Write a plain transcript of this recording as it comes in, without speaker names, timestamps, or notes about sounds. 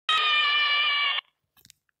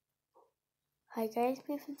Hi guys,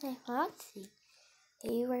 Biff and Foxy.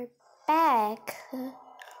 Hey, we're back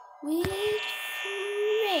with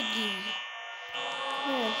freggy.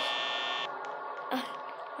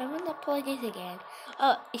 I'm gonna play this again.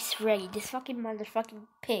 Oh, it's freggy, this fucking motherfucking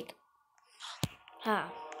pig. Huh.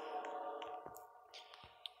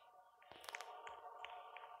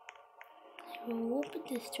 I will open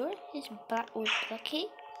this door. His butt was lucky.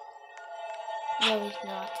 No, he's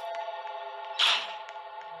not.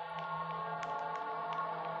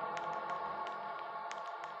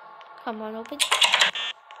 Come on, open.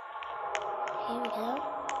 Here we go.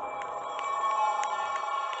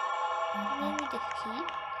 Maybe the key.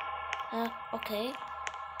 Okay.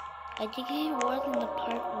 I think he was in the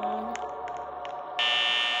part 1.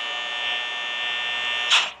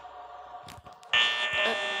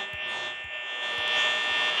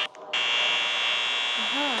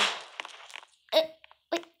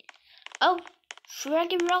 Wait. Oh,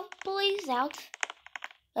 freggy roleplay's out.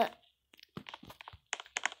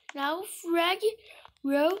 Now freggy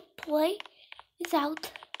roleplay is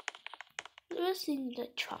out. What's in the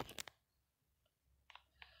trap?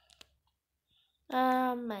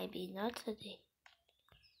 Maybe not today.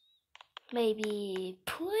 Maybe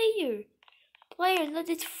player, not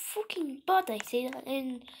this fucking bot. I say that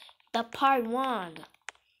in the part 1.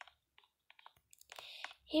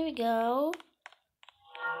 Here we go.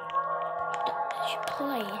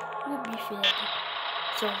 Play will be filled.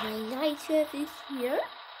 So my night shift is here.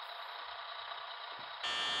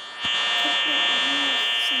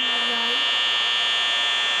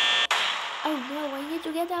 Oh no, I need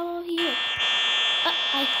to get out of here.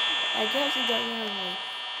 I guess it's the only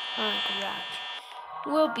garage.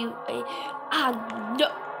 Will be no,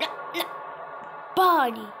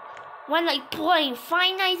 Bonnie. When I play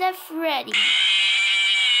Five Nights at Freddy.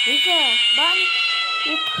 Listen, Bonnie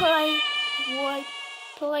will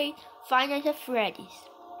play Five Nights at Freddy's.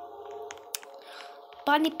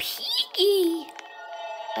 Bonnie Piggy.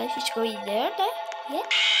 I should go in there then? Yeah.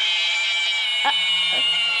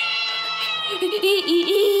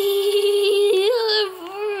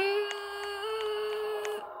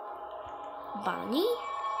 Bonnie?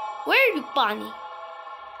 Where are you, Bonnie?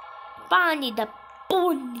 Bonnie the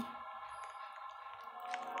bunny.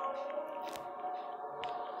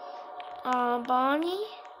 Bonnie?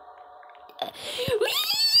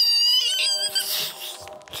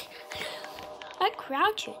 I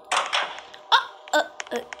crouch it.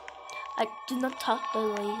 I do not touch the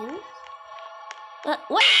lasers.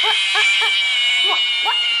 What?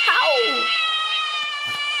 How?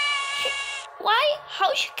 Why?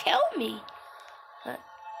 How she killed me?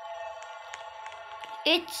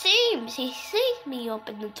 It seems he sees me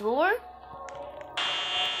open the door.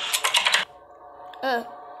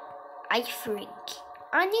 I think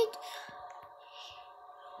I need.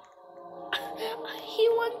 He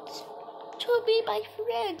wants to be my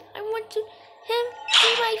friend. I want him to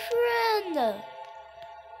be my friend.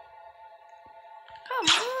 Come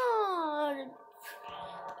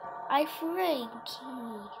on, Frankie.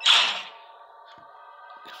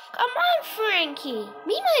 Come on, Frankie.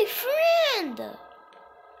 Be my friend.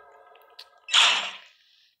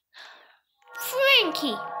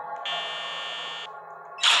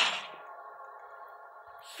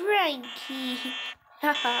 Frankie.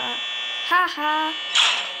 Haha. Haha.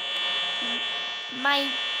 My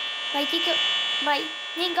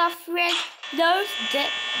nigga friend knows that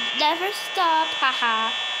never stop.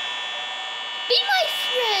 Haha. Be my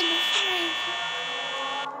friend, Frankie.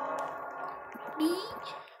 Be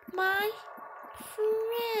my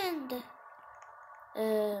friend.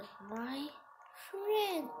 My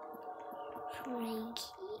friend,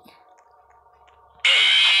 Frankie.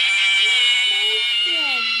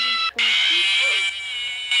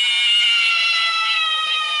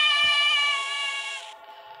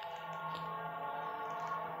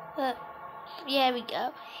 Here we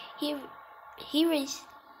go. Here is.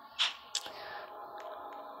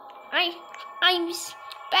 I'm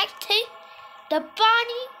expecting the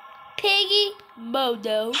Bonnie Piggy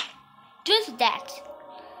Modo. Just that.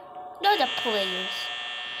 Not the players.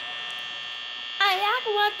 I like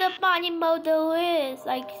what the Bonnie Modo is.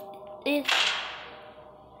 Like, if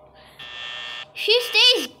she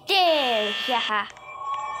stays there. Yeah.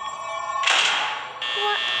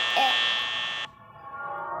 What?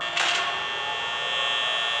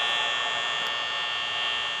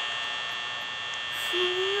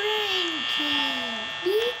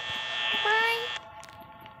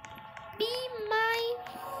 Be my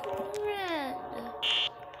friend.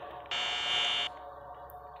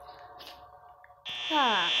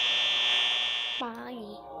 Bye.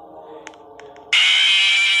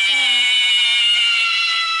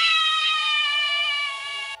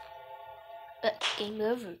 Game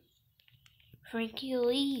over. Frankie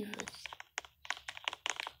leaves.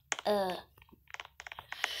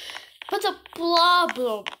 What's a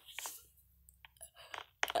problem?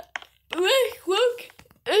 Let's look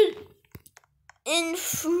in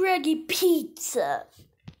freggy pizza.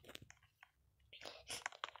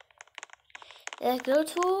 Let's go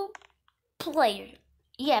to player.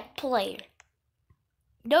 Yeah, player.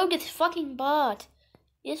 No, this fucking bot.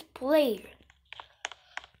 This player.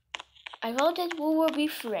 I voted we will be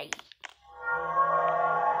freggy.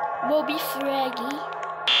 We'll be freggy.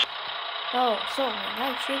 Oh, sorry,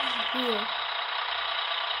 I should be here.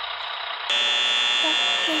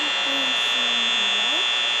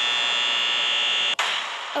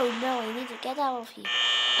 Oh no, I need to get out of here.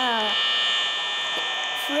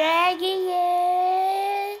 Freggy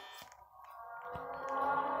is...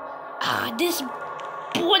 this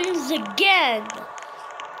buns again.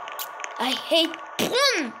 I hate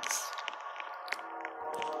buns.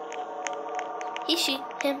 Is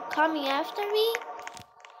him coming after me?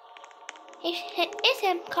 Is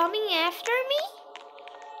him coming after me?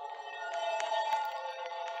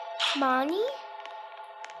 Money?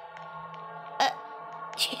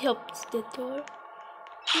 She opens the door.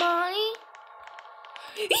 Money?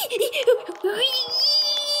 Is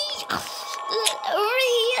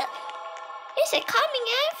it coming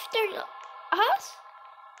after us?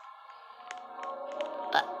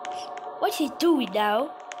 What's he doing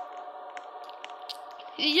now?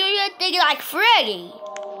 He's doing a thing like Freddy.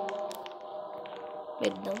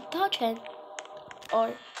 But don't touch him,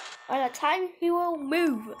 or by the time he will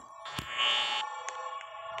move.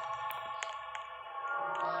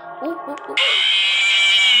 The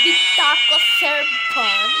taco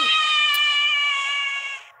serpent.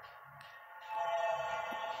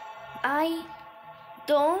 I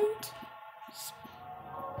don't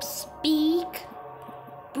speak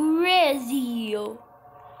Brazil.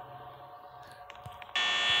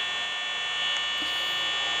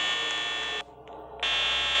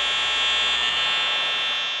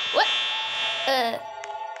 What? I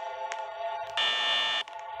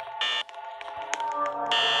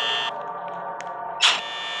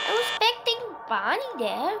was expecting Bonnie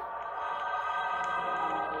there.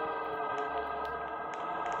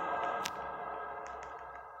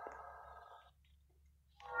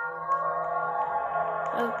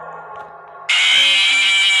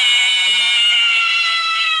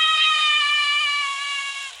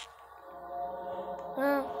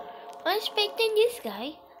 I'm expecting this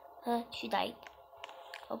guy. She died.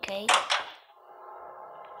 Okay.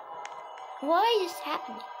 Why is this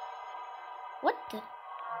happening? What the?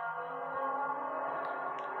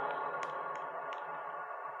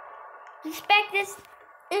 Suspect this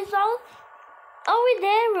is all over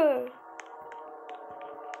there.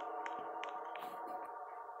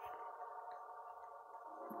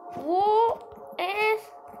 Who is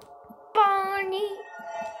Bonnie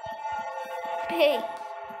Pig?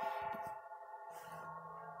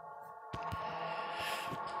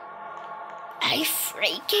 I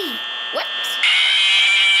freaky. What?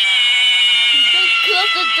 They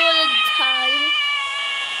closed the door in time.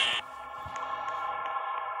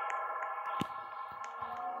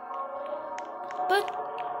 But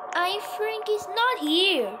I Frankie's not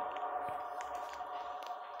here.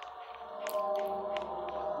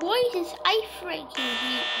 Why is I Frankie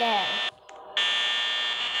there?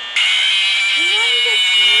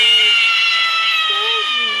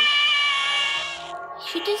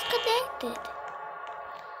 She disconnected.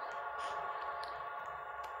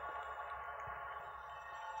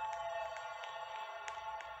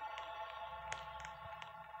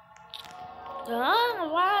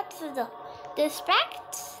 What the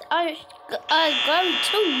specs are going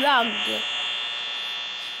too long.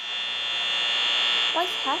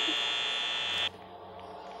 What's happening?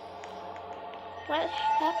 What's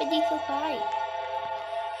happening so high?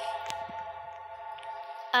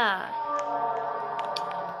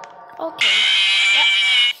 Okay.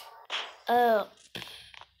 Yeah.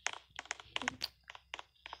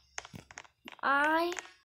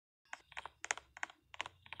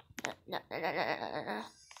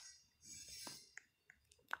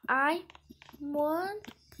 I want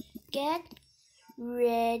get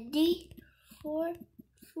ready for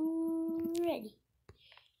Freddy.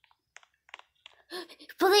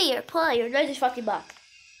 Player, no this fucking bug.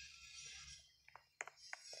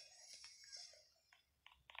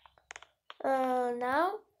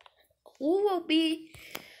 Now who will be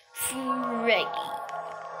Freddy?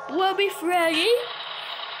 Who will be Freddy?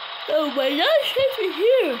 Oh my gosh, it's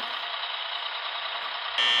here.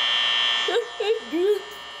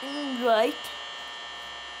 Right.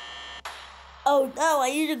 Oh no, I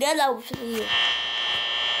need to get out of here.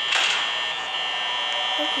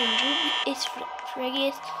 Okay, Ruby is freggy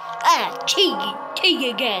is Chica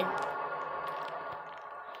again.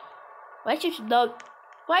 Why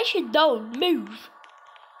should don't move?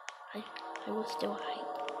 I will still hide.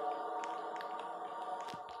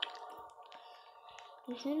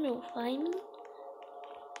 Is him will find me?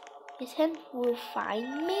 Is him will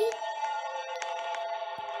find me?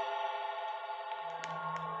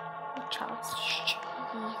 The child's cheese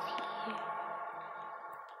here.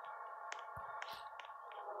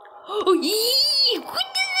 Oh, yee! What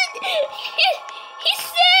did it? He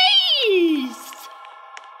says!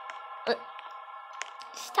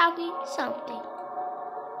 Stopping something.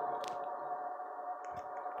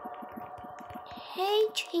 Hey,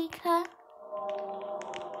 Chica.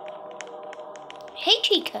 Hey,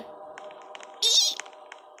 Chica.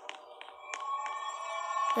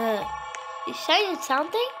 You saying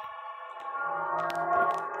something?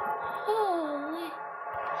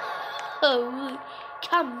 Oh,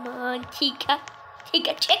 come on, Chica.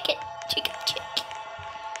 Chica, check it. Chica, check.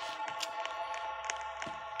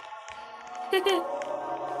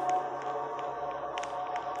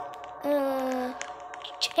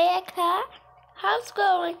 Chica, how's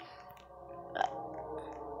going?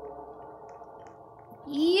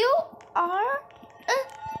 You are a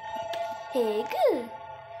pig.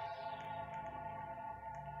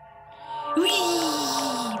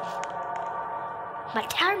 Whee!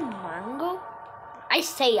 Matar mango? I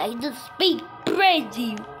say I don't speak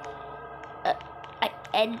Brazil.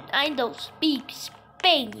 And I don't speak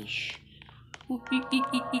Spanish.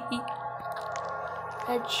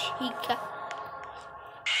 A Chica.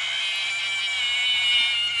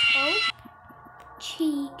 Oh,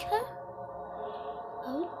 Chica.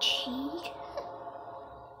 Oh, Chica.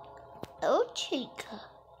 Oh, Chica.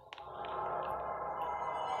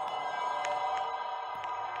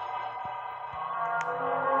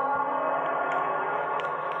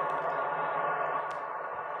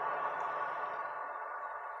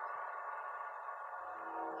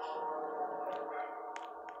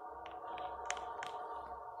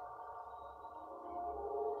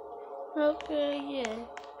 Okay, yeah.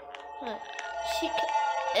 Chica.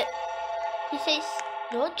 He says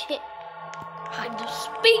no Chica. I don't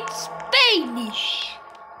speak Spanish.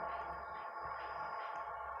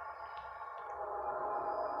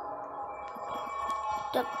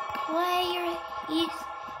 The player is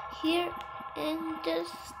here in the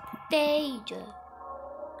stage.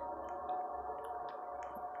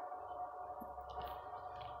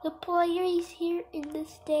 The player is here in the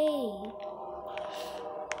stage.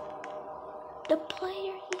 The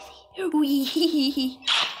player is here. Wee.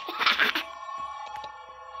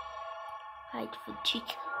 Hide for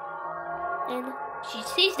Chica. And she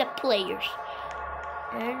sees the players.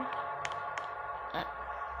 And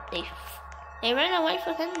they ran away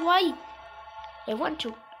from him. Why? They want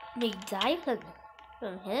to make diamond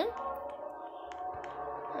from him.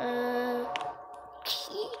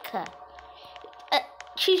 Chica.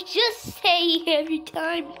 She just say every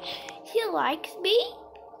time she likes me.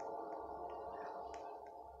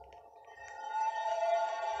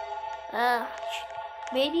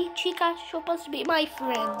 Maybe Chica's supposed to be my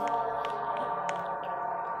friend.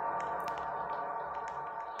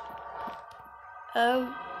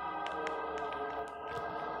 Oh.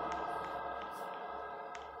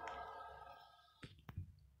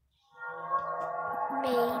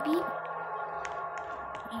 Maybe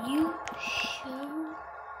you should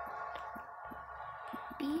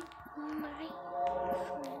be my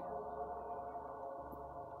friend.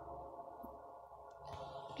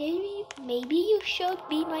 Maybe you should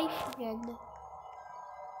be my friend.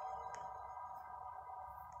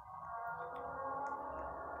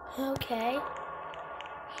 Okay.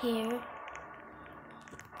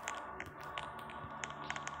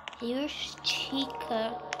 Here's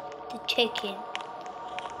Chica the chicken.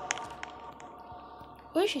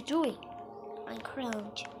 What is she doing? I'm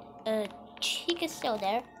crouched. Chica's still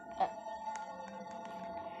there.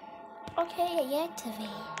 Okay, I activate.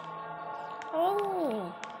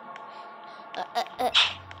 Oh.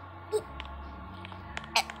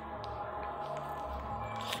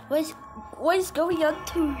 What is going on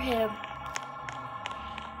to him?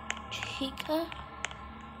 Chica?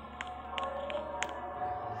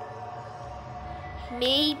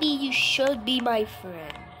 Maybe you should be my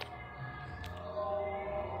friend.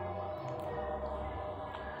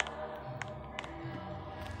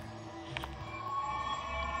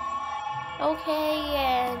 Okay,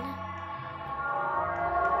 and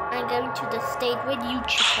I'm going to the stage with you,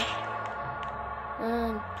 Chica.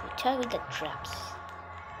 Tell me the traps.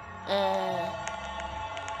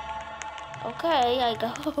 Okay, I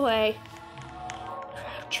go away.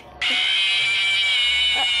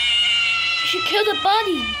 kill the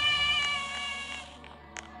body.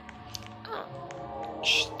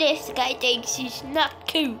 This guy thinks he's not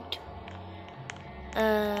cute.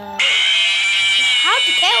 How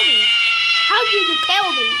to kill me? How did you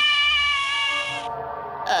kill me?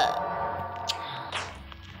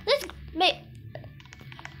 Let's make.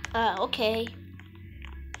 Okay.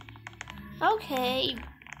 Okay.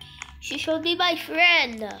 She should be my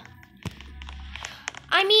friend.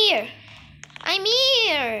 I'm here. I'm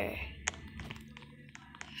here.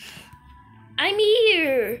 I'm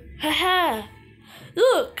here. Haha.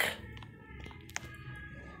 Look.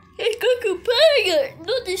 It's Cuckoo Pig.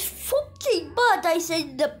 Not this fucking butt. I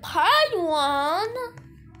said the pie one.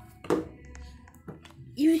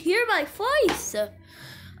 You hear my voice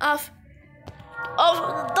of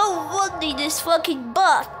don't want this fucking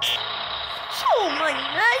butt. So my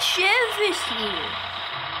chef is here.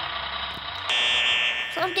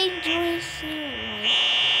 Something doing soon.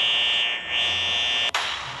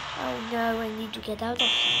 Oh no, I need to get out of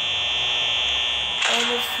here. And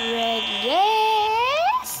it's ready.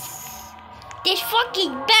 Yes! This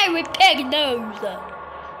fucking berry pig knows.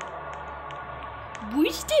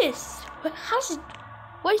 What's this? How's it?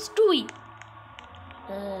 What's it doing?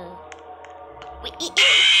 Why'd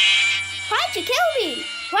you kill me?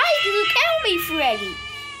 Why did you kill me, Freddy?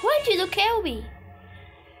 Why did you kill me?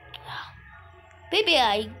 Maybe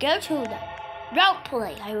I go to the route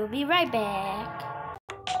play. I will be right back.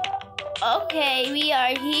 Okay, we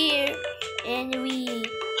are here, and we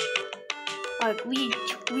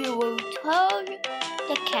will tell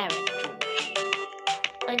the characters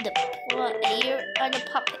and the player and the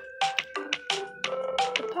puppet.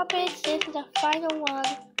 The puppet is the final one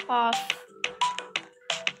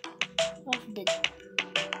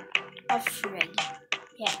of Freggy.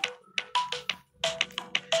 Yeah.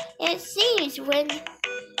 It seems when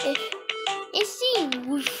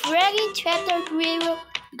Freggy chapter 3 will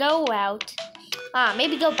go out.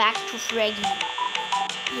 Maybe go back to Freggy.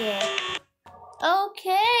 Yeah.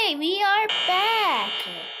 Okay, we are back.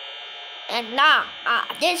 And now,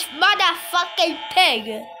 this motherfucking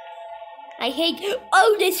pig. I hate.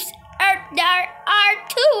 Oh, there are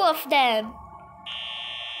two of them.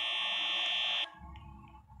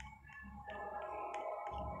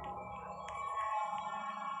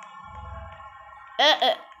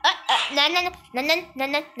 No,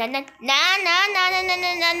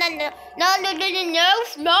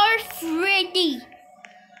 Freddy.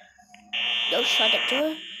 Don't shut the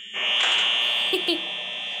door.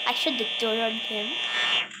 I shut the door on him.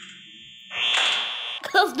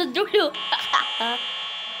 Close the door.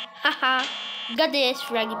 Haha. Got this,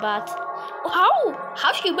 Freggy bot.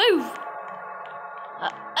 How she move?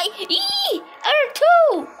 Are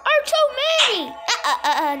too many.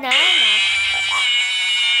 No.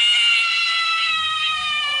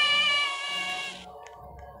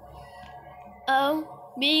 Oh,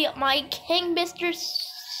 me, my king, Mr.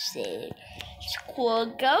 Squiggles?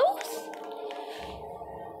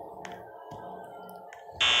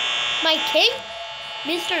 My king,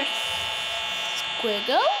 Mr.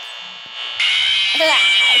 Squiggles? Go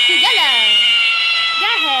ahead.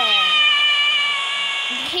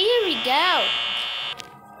 Here we go.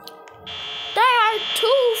 There are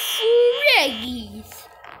two Freggies.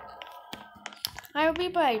 I'll be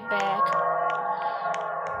right back.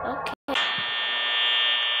 Okay.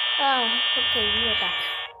 Okay, we are back.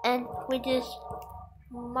 And with this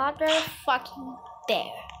motherfucking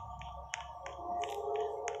bear.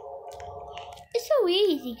 It's so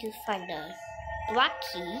easy to find a black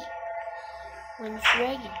key when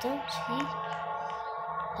Freggy don't see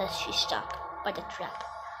that she's stuck by the trap.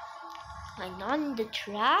 I'm not in the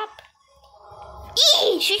trap.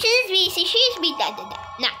 She shouldn't be.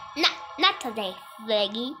 Not today,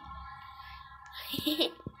 Freggy.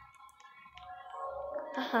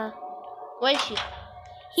 Where is she?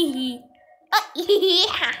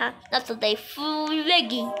 Not today,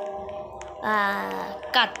 Freggy.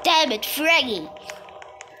 God damn it, Freggy.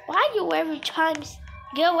 Why do you every time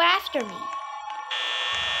go after me?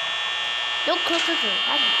 Don't close the door.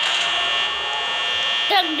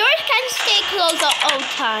 The doors can stay closed all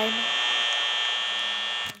time.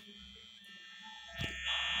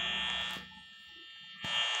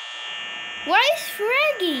 Where is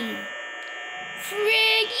Freggy?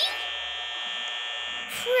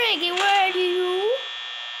 Freggy, where are you?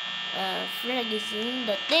 Freggy's in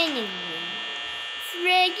the dining room.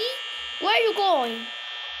 Freggy, where are you going?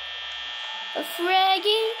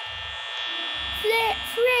 Freggy?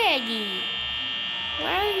 Freggy.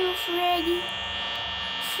 Where are you, Freggy?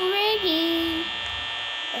 Freggy.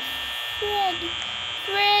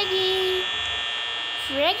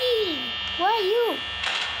 Freggy. Where are you?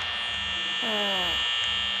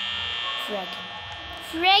 Freggy.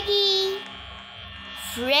 Freggy!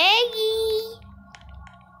 Freggy!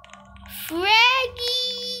 Freggy!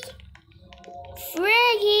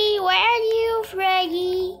 Freggy! Where are you,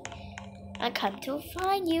 Freggy? I come to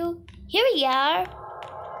find you. Here we are.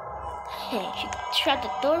 Hey, she shut the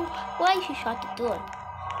door. Why did she shut the door?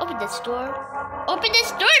 Open this door. Open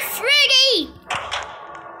this door, Freggy!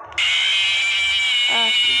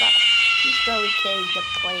 She's going to carry the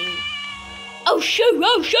plane. Oh, shoot!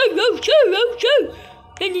 Oh, shoot! Oh, shoot! Oh, shoot!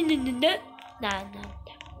 No. Nah.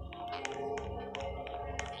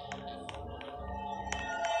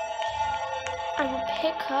 I will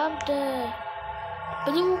pick up the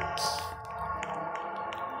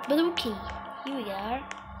blue key. Here we are.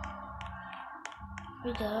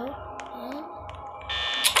 Here we go.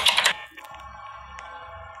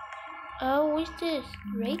 Oh, what's this?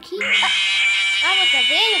 Gray key? That was a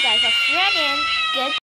video, guys. A friend and good.